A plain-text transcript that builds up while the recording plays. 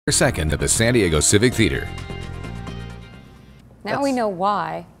2nd at the San Diego Civic Theater. Now we know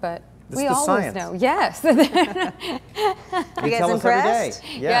why, but we the always science. know. Yes. You guys impressed?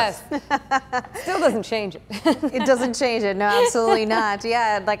 Yes. Still doesn't change it. It doesn't change it. No, absolutely not.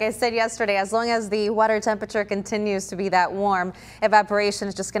 Yeah, like I said yesterday, as long as the water temperature continues to be that warm, evaporation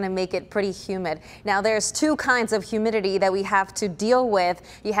is just going to make it pretty humid. Now, there's two kinds of humidity that we have to deal with.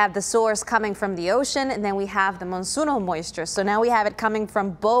 You have the source coming from the ocean, and then we have the monsoonal moisture. So now we have it coming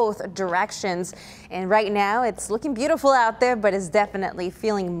from both directions. And right now, it's looking beautiful out there, but it's definitely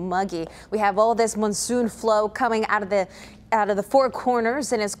feeling muggy. We have all this monsoon flow coming out of the four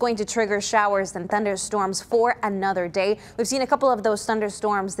corners, and it's going to trigger showers and thunderstorms for another day. We've seen a couple of those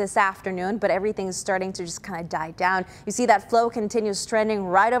thunderstorms this afternoon, but everything's starting to just kind of die down. You see that flow continues trending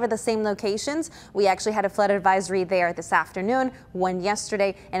right over the same locations. We actually had a flood advisory there this afternoon, one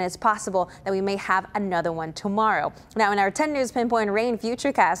yesterday, and it's possible that we may have another one tomorrow. Now, in our 10 News Pinpoint rain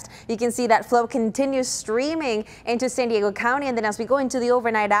futurecast, you can see that flow continues streaming into San Diego County, and then as we go into the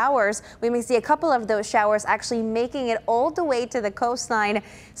overnight hours, we may see a couple of those showers actually making it all the way to the coastline.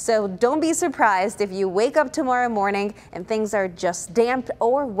 So don't be surprised if you wake up tomorrow morning and things are just damp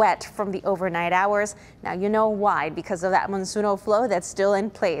or wet from the overnight hours. Now you know why, because of that monsoonal flow that's still in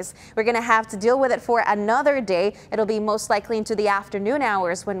place. We're going to have to deal with it for another day. It'll be most likely into the afternoon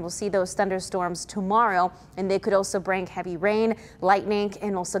hours when we'll see those thunderstorms tomorrow, and they could also bring heavy rain, lightning,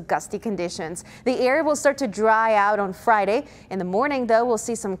 and also gusty conditions. The air will start to dry out on Friday. In the morning, though, we'll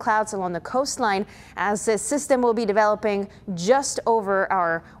see some clouds along the coastline as this system will be developing just over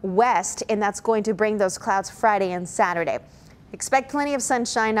our west, and that's going to bring those clouds Friday and Saturday. Expect plenty of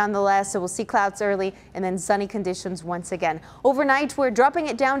sunshine nonetheless, so we'll see clouds early and then sunny conditions once again. Overnight, we're dropping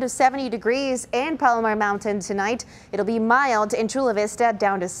it down to 70 degrees in Palomar Mountain tonight. It'll be mild in Chula Vista,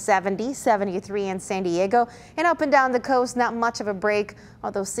 down to 70, 73 in San Diego, and up and down the coast, not much of a break,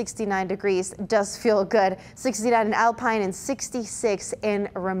 although 69 degrees does feel good. 69 in Alpine and 66 in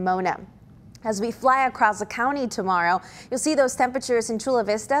Ramona. As we fly across the county tomorrow, you'll see those temperatures in Chula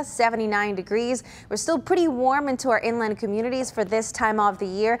Vista, 79 degrees. We're still pretty warm into our inland communities for this time of the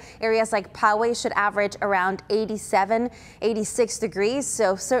year. Areas like Poway should average around 87, 86 degrees,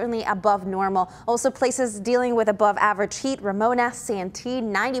 so certainly above normal. Also places dealing with above average heat, Ramona, Santee,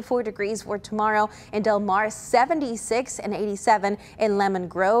 94 degrees for tomorrow. In Del Mar, 76 and 87 in Lemon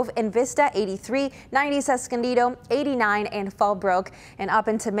Grove. In Vista, 83, 90s Escondido, 89 in Fallbrook. And up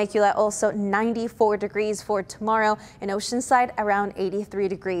in Temecula, also 94 degrees for tomorrow. In Oceanside, around 83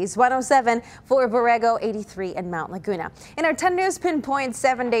 degrees. 107 for Borrego, 83 in Mount Laguna. In our 10 News Pinpoint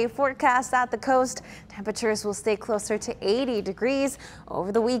 7-day forecast at the coast, temperatures will stay closer to 80 degrees.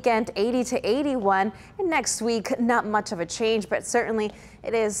 Over the weekend, 80 to 81. And next week, not much of a change, but certainly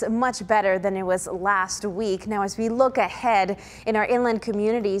it is much better than it was last week. Now, as we look ahead in our inland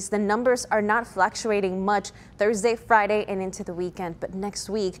communities, the numbers are not fluctuating much Thursday, Friday, and into the weekend. But next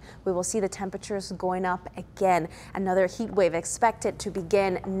week, we will see the temperatures going up again. Another heat wave expected to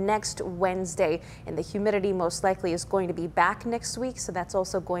begin next Wednesday, and the humidity most likely is going to be back next week. So that's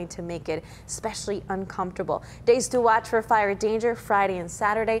also going to make it especially uncomfortable. Days to watch for fire danger Friday and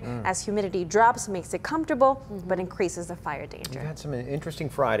Saturday as humidity drops, makes it comfortable, but increases the fire danger. You've had some interesting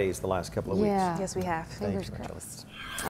Fridays the last couple of weeks. Yes, we have. Fingers crossed.